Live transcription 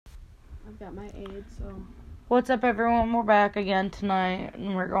got my aid, so. What's up, everyone? We're back again tonight,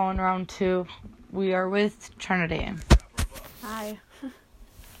 and we're going round 2. We are with Trinity. Hi.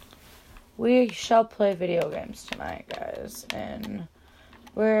 We shall play video games tonight, guys, and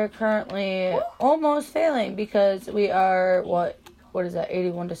we're currently almost failing because we are, what is that,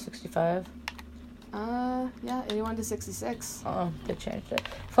 81 to 65? Yeah, 81 to 66. Oh, they changed it.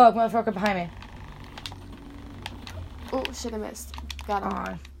 Fuck, motherfucker behind me. Oh, shit, I missed. Got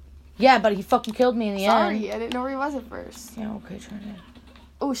him. Yeah, but he fucking killed me in the end. Sorry, I didn't know where he was at first. Yeah, okay, Trinity.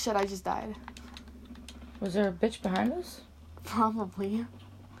 Oh, shit, I just died. Was there a bitch behind us? Probably.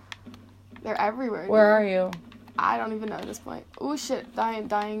 They're everywhere. Where dude. are you? I don't even know at this point. Oh, shit,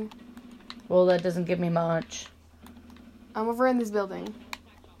 dying. Well, that doesn't give me much. I'm over in this building.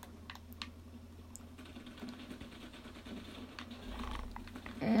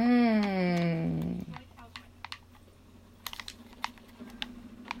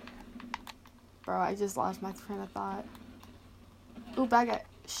 Bro, I just lost my train of thought. Ooh, bad guy.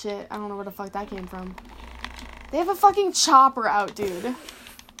 Shit, I don't know where the fuck that came from. They have a fucking chopper out, dude.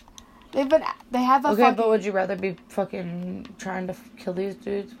 They have a Okay, fucking... but would you rather be fucking trying to kill these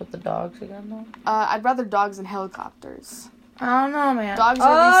dudes with the dogs again, though? I'd rather dogs and helicopters. I don't know, man. Dogs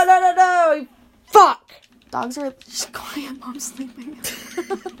are no! Fuck! Dogs are... Just quiet, Mom's sleeping.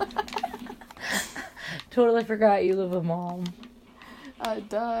 Totally forgot you live with Mom.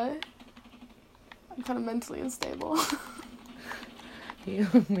 Duh. I'm kind of mentally unstable. You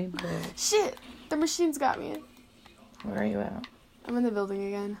and me both. Shit! The machine's got me. Where are you at? I'm in the building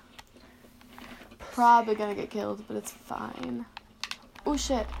again. Probably gonna get killed, but it's fine. Oh,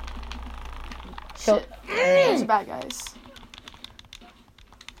 shit. Shit. There's bad guys.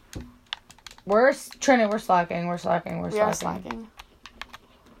 Trinity, we're slacking. We are slacking.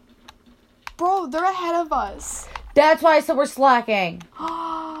 Bro, they're ahead of us. That's why I said we're slacking.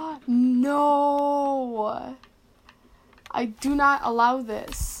 No. I do not allow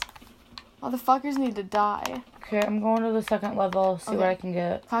this. Motherfuckers need to die. Okay, I'm going to the second level, see what I can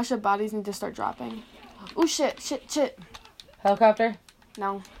get. Kasha, bodies need to start dropping. Oh, shit. Helicopter?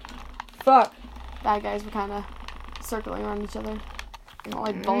 No. Fuck. Bad guys were kind of circling around each other. You know,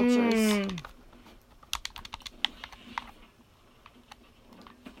 like vultures.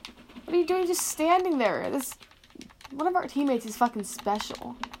 What are you doing just standing there? One of our teammates is fucking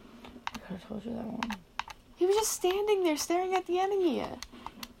special. I could have told you that one. He was just standing there staring at the enemy.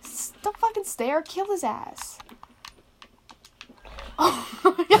 Don't fucking stare. Kill his ass. Oh,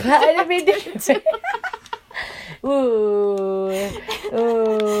 I didn't mean to. Ooh.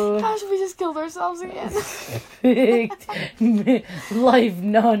 Gosh, we just killed ourselves again. Life,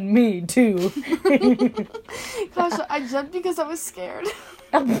 none, me too. Gosh, I jumped because I was scared.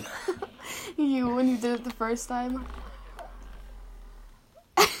 When you did it the first time.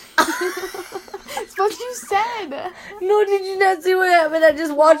 It's what you said. No, did you not see what happened? I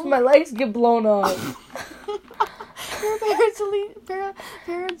just watched my legs get blown up. Your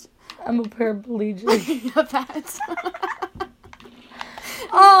parents. I'm a paraplegic. Yeah, that.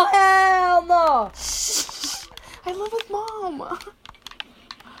 Oh, hell no. Shh. I live with Mom.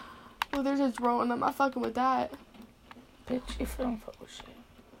 Oh, there's a drone. I'm not fucking with that. Bitch, you don't fuck with shit.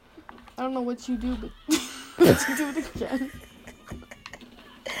 I don't know what you do, but let's do it again.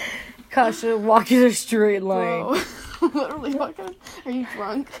 Kasha, walk in a straight line. Bro, literally fucking. Are you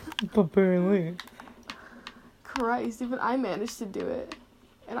drunk? Apparently. Christ, even I managed to do it.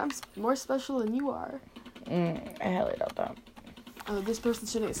 And I'm more special than you are. I highly doubt that. Oh, this person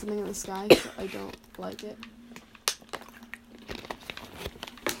shooting at something in the sky, so I don't like it.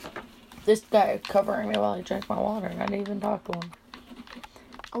 This guy covering me while I drank my water, and I didn't even talk to him.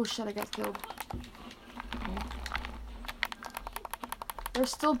 Oh shit, I got killed. They're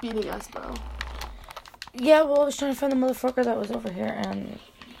still beating us, bro. Yeah, well, I was trying to find the motherfucker that was over here, and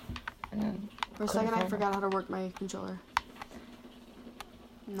for a second, I forgot how to work my controller.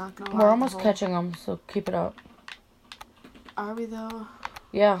 I'm not gonna lie. We're almost catching them, so keep it up. Are we, though?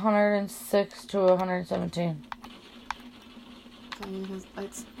 Yeah, 106 to 117. Okay, because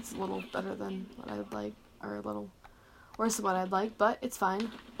it's a little better than what I'd like, or a little worse than what I'd like, but it's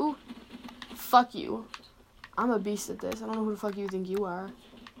fine. Ooh, fuck you. I'm a beast at this. I don't know who the fuck you think you are.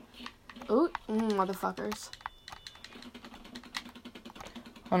 Ooh, motherfuckers.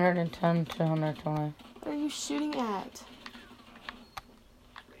 110 to 120. What are you shooting at?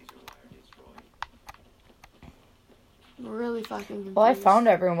 I'm really fucking confused. Well, I found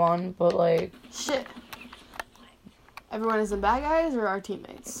everyone, but like... Shit. Everyone is the bad guys or our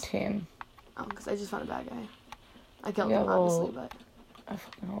teammates? Team. Oh, because I just found a bad guy. I killed him, obviously, but... I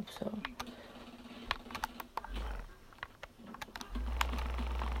fucking hope so.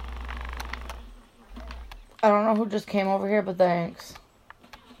 I don't know who just came over here, but thanks.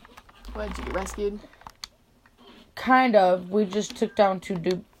 What, did you get rescued? Kind of. We just took down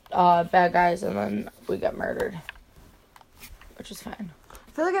 2 bad guys, and then we got murdered. Which is fine.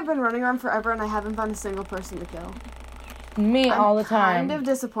 I feel like I've been running around forever, and I haven't found a single person to kill. Me all the time. I'm kind of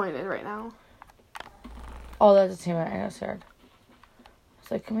disappointed right now. Oh, that's a teammate. I got scared. It's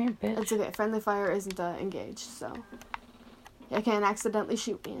like, come here, bitch. It's okay. Friendly fire isn't engaged, so... You can't accidentally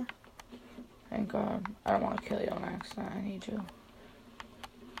shoot me. Thank God. I don't want to kill you on accident. I need you.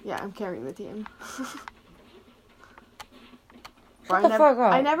 Yeah, I'm carrying the team. Shut the fuck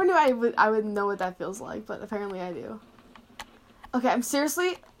up. I never knew I would know what that feels like, but apparently I do. Okay, I'm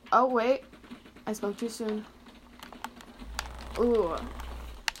seriously... Oh, wait. I spoke too soon. Ooh.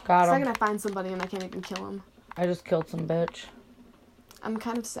 Got him. The second I find somebody and I can't even kill him. I just killed some bitch. I'm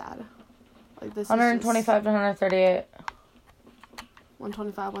kind of sad. Like, this 125 to 138.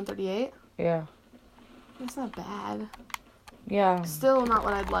 125, 138? Yeah. That's not bad. Yeah. Still not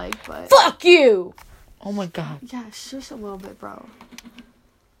what I'd like, but... Fuck you! Oh my God. Yeah, shush a little bit, bro.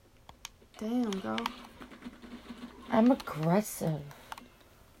 Damn, girl. I'm aggressive.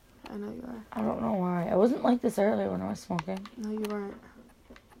 I know you are. I don't know why. I wasn't like this earlier when I was smoking. No, you weren't.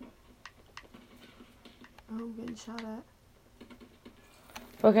 Oh, I'm getting shot at.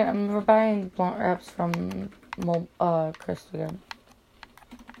 Okay, I'm buying blunt wraps from Chris again.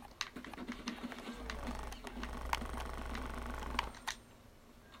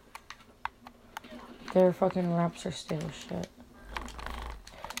 Their fucking wraps are stale as shit.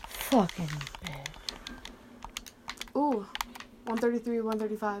 Fucking bitch. Ooh, 133,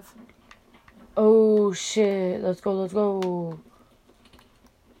 135. Oh shit, let's go, let's go.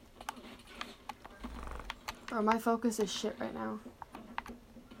 Bro, my focus is shit right now.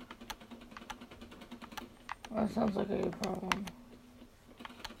 That sounds like a problem.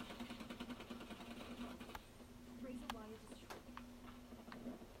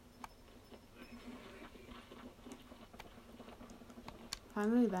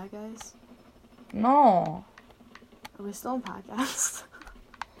 Find any bad guys? No. Are we still in podcast?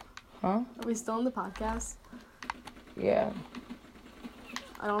 Huh? Are we still in the podcast? Yeah.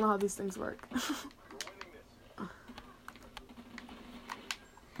 I don't know how these things work.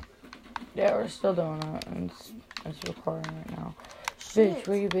 Yeah, we're still doing it, and it's recording right now. Shit. Bitch,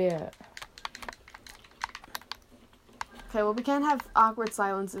 where you be at? Okay, well, we can't have awkward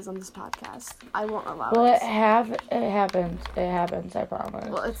silences on this podcast. I won't allow Well, it. it happens. It happens, I promise.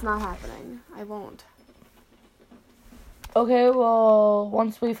 Well, it's not happening. I won't. Okay, well,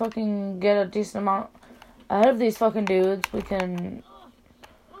 once we fucking get a decent amount out of these fucking dudes, we can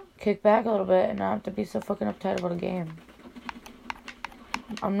kick back a little bit and not have to be so fucking uptight about a game.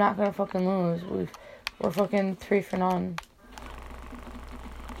 I'm not gonna fucking lose. We're fucking 3 for none.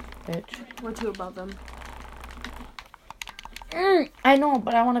 Bitch. We're 2 above them. I know,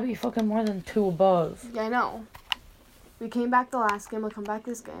 but I want to be fucking more than 2 above. Yeah, I know. We came back the last game. We'll come back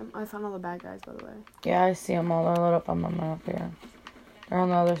this game. I found all the bad guys, by the way. Yeah, I see them all. They're lit up on my map here. They're on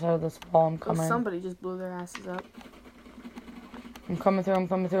the other side of this wall. I'm coming. Well, somebody just blew their asses up. I'm coming through. I'm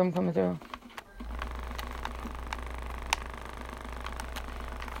coming through. I'm coming through.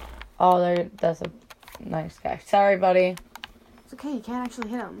 Oh, that's a nice guy. Sorry, buddy. It's okay. You can't actually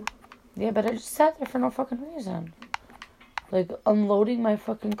hit him. Yeah, but I just sat there for no fucking reason. Like, unloading my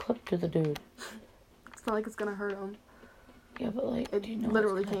fucking clip to the dude. It's not like it's gonna hurt him. Yeah, but like, It do you know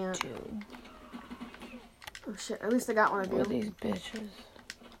literally what it's gonna can't. do? Oh shit! At least I got one of What are you. these bitches?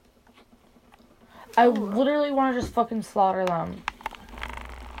 I literally want to just fucking slaughter them.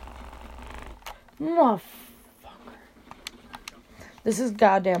 Motherfucker. This is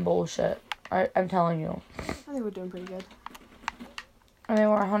goddamn bullshit. I'm telling you. I think we're doing pretty good. I mean,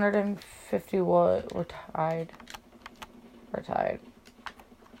 we're 150 what? We're tied. We're tied.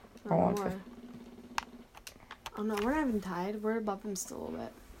 No, Or no 150. more. Oh no, we're not even tied. We're above them still a little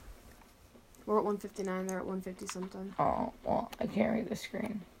bit. We're at 159. They're at 150 something. Oh, well, I can't read the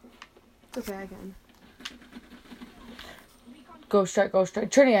screen. It's okay, I can. Go strike, go strike.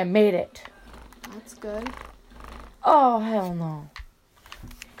 Trinity, I made it. That's good. Oh, hell no.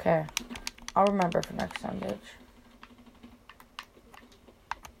 Okay. I'll remember for next time, bitch.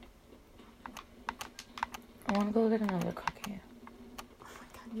 I want to go get another cookie. Oh my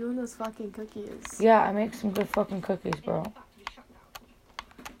god, you and those fucking cookies. Yeah, I make some good fucking cookies, bro.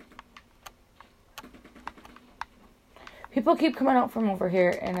 People keep coming out from over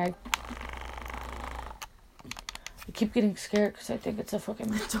here, and I keep getting scared because I think it's a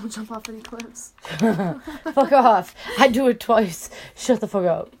fucking... Don't jump off any cliffs. Fuck off. I do it twice. Shut the fuck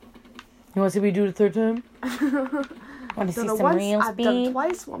up. You want to see me do it a 3rd time? Want to see some real I've done it speed?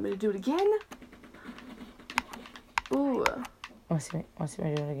 twice. Want me to do it again? Ooh. Want to see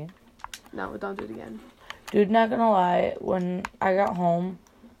me do it again? No, don't do it again. Dude, not gonna lie, when I got home,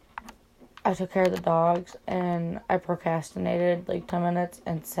 I took care of the dogs, and I procrastinated like 10 minutes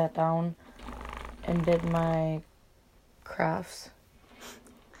and sat down and did my crafts.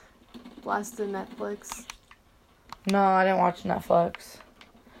 Blasted Netflix. No, I didn't watch Netflix.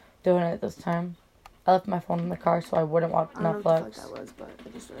 Doing it this time. I left my phone in the car so I wouldn't watch I don't Netflix. know what the fuck that was, but I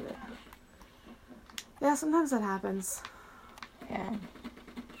just read it. Yeah, sometimes that happens. Yeah.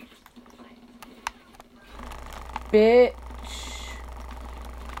 Bitch.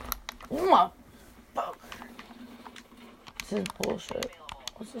 Motherfucker. This is bullshit.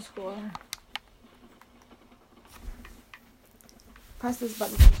 What's the score? Press this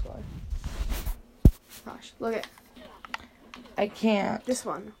button for the score. Gosh, look at I can't. this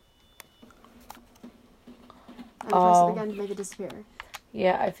one. And Oh. press it again to make it disappear.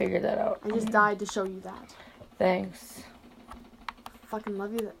 Yeah, I figured that out. I just died to show you that. Thanks. Fucking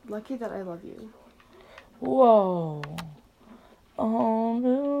love you. Lucky that I love you. Whoa. Oh,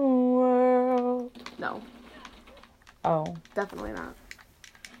 new world. No, Oh. definitely not.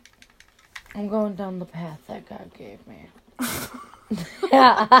 I'm going down the path that God gave me. What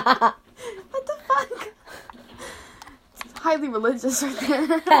the fuck? It's highly religious right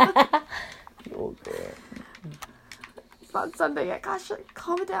there. Okay. It's on Sunday yet. Gosh,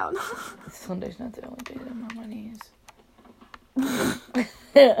 calm it down. Sunday's not the only day that I'm on my knees.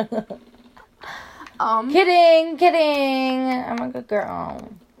 Kidding. I'm a good girl.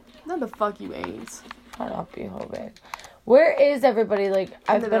 No, the fuck you ain't. Shut up, you hoe bitch. Where is everybody? Like,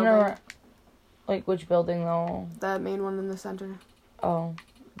 I've been around. Like, which building though? The main one in the center. Oh,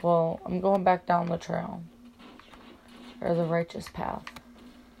 well, I'm going back down the trail. Or the righteous path.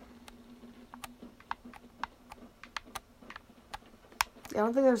 I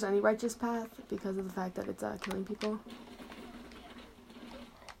don't think there's any righteous path because of the fact that it's killing people.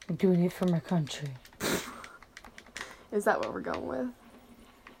 I'm doing it for my country. Is that what we're going with?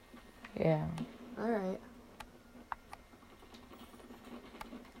 Yeah. Alright.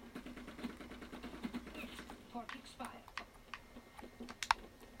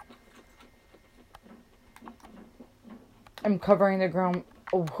 I'm covering the ground.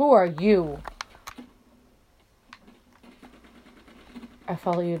 Oh, who are you? I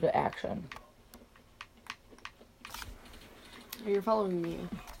follow you to action. You're following me.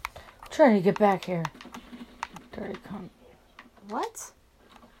 Trying to get back here. Dirty cunt. What?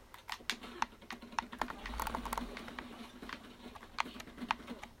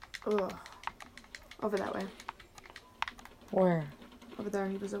 Ugh. Over that way. Where? Over there.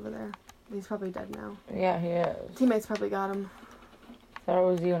 He was over there. He's probably dead now. Yeah, he is. Teammates probably got him. Thought it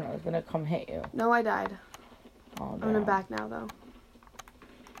was you and I was gonna come hit you. No, I died. Oh, I'm damn. back now, though.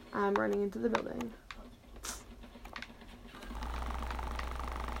 I'm running into the building.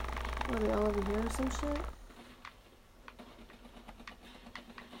 Are they all over here or some shit?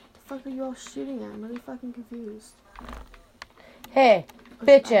 The fuck are you all shooting at? I'm really fucking confused. Hey, Oh,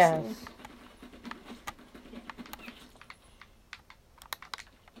 bitch I ass. see.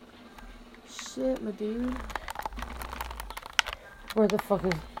 Shit, my dude. Where the fuck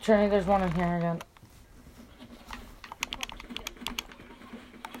is Trinity? There's one in here again.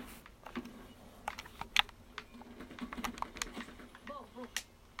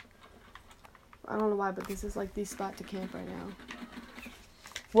 I don't know why, but this is like the spot to camp right now.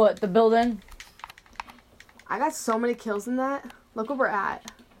 What, the building? I got so many kills in that. Look where we're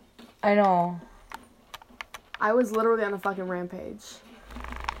at. I know. I was literally on a fucking rampage.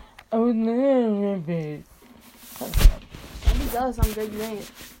 Oh no, baby. Don't be jealous how good you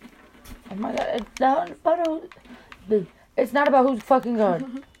ain't. Oh my god, it's not about who's fucking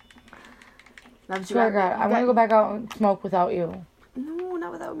good. Swear to God, I'm gonna go back out and smoke without you. No,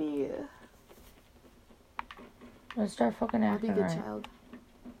 not without me. Let's start fucking I'll be a acting good right. child.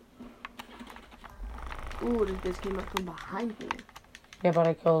 Ooh, this bitch came up from behind me. Yeah, but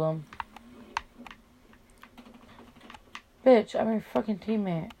I killed him. Bitch, I'm your fucking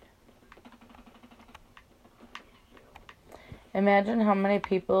teammate. Imagine how many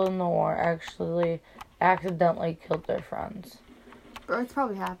people in the war actually accidentally killed their friends. Bro, it's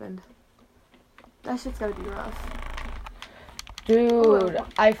probably happened. That shit's gotta be rough. Dude, Ooh.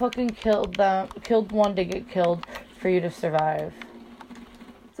 I fucking killed one to get killed for you to survive.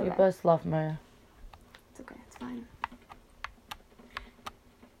 It's You okay. best love me. It's okay, it's fine.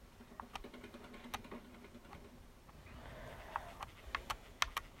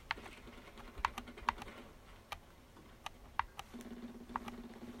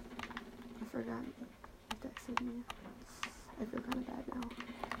 I forgot. You texted me. I feel kind of bad now.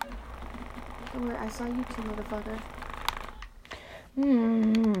 Don't worry, I saw you too, motherfucker.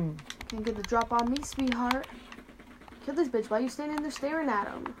 Can't get the drop on me, sweetheart. Kill this bitch. Why are you standing there staring at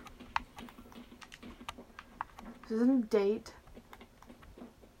him? This isn't a date.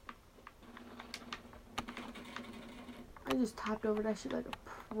 I just topped over that shit like a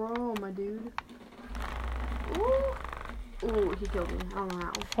pro, my dude. Ooh. Ooh, he killed me. I don't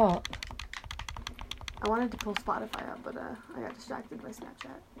know how. Fuck. I wanted to pull Spotify up, but I got distracted by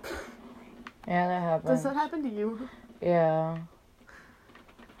Snapchat. Yeah, that happens. Does that happen to you? Yeah.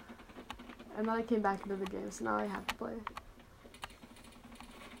 And then I came back into the game, so now I have to play.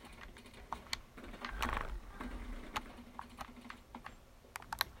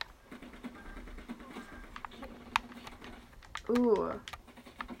 Ooh.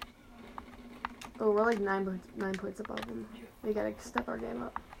 Oh, we're like 9 points above them. We gotta step our game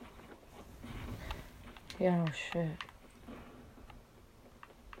up. Yeah, no shit.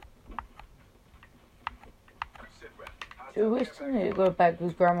 Dude, we still need to go back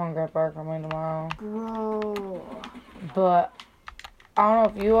because Grandma and Grandpa are coming tomorrow. Bro. But, I don't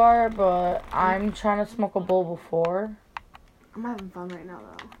know if you are, but I'm trying to smoke a bowl before. I'm having fun right now,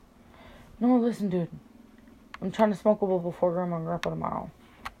 though. No, listen, dude. I'm trying to smoke a bowl before Grandma and Grandpa tomorrow.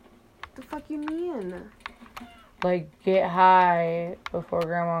 What the fuck you mean? Like, get high before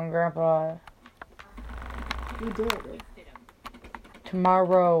Grandma and Grandpa You did.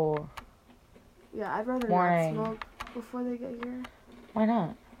 tomorrow. Yeah, I'd rather Morning. not smoke before they get here. Why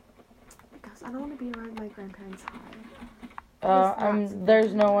not? Because I don't want to be around my grandparents high.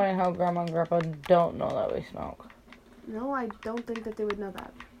 There's no way in hell Grandma and Grandpa don't know that we smoke. No, I don't think that they would know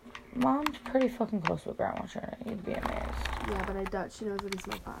that. Mom's pretty fucking close with Grandma, Trinity. You'd be amazed. Yeah, but I doubt she knows that he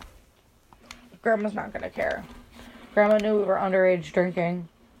smoked pot. Grandma's not gonna care. Grandma knew we were underage drinking.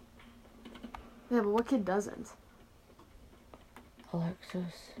 Yeah, but what kid doesn't?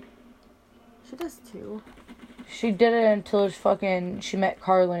 Alexis. She does too. She did it until she met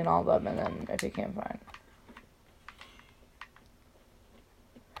Carly and all of them, and then it became fine.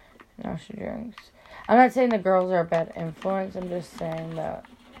 Now she drinks. I'm not saying the girls are a bad influence, I'm just saying that.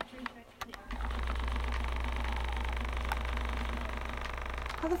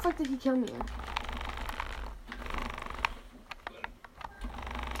 How the fuck did he kill me?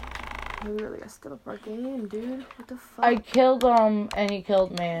 We really gotta step up our game, dude. What the fuck? I killed him, and he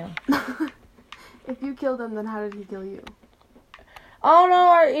killed me. If you killed him, then how did he kill you? Oh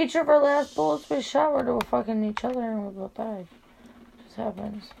no, each of our last bullets we shot were to fucking each other, and we both died. It just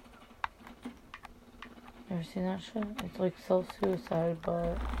happens. You ever seen that shit? It's like self-suicide,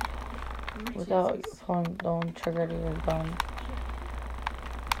 but without pulling the trigger to your gun.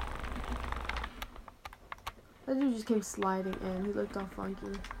 That dude just came sliding in. He looked all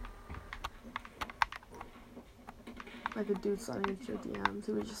funky. Like a dude sliding into your DMs.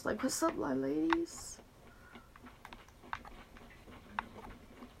 He was just like, "What's up, my ladies?"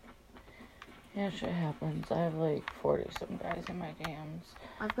 Yeah, shit happens. I have like 40-some guys in my DMs.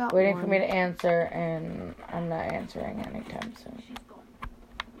 I've got waiting one. for me to answer, and I'm not answering anytime soon.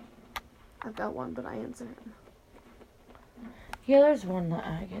 I've got one, but I answer him. Yeah, there's one that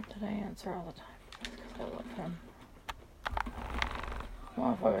I get that I answer all the time. Because I love him.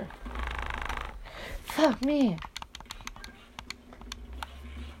 Motherfucker. Fuck me.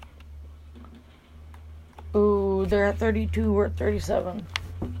 Ooh, they're at 32, we're at 37.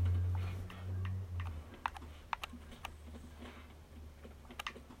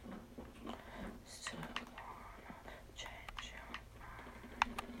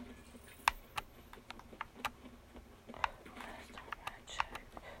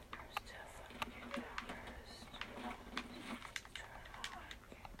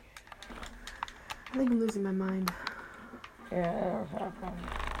 I think I'm losing my mind. Yeah, that'll happen.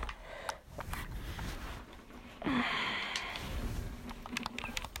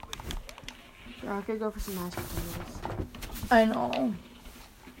 Bro, I could go for some mashed potatoes. I know.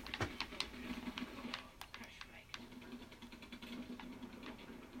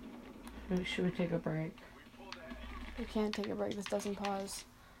 Should we take a break? We can't take a break. This doesn't pause.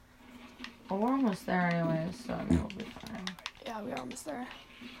 Well, we're almost there anyways, so I mean, we'll be fine. Yeah, we are almost there.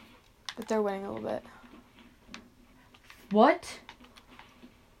 But they're winning a little bit. What?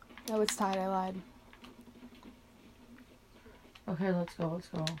 No, it's tied. I lied. Okay, let's go.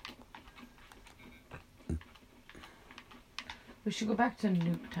 We should go back to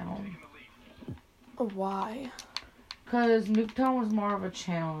Nuketown. Why? Because Nuketown was more of a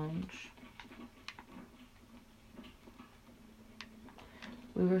challenge.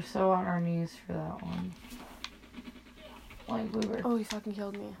 We were so on our knees for that one. Like, we were... Oh, he fucking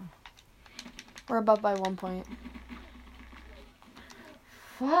killed me. We're above by 1 point.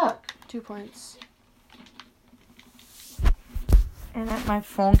 Fuck! 2 points. And my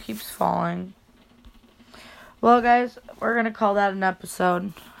phone keeps falling. Well, guys, we're going to call that an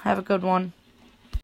episode. Have a good one.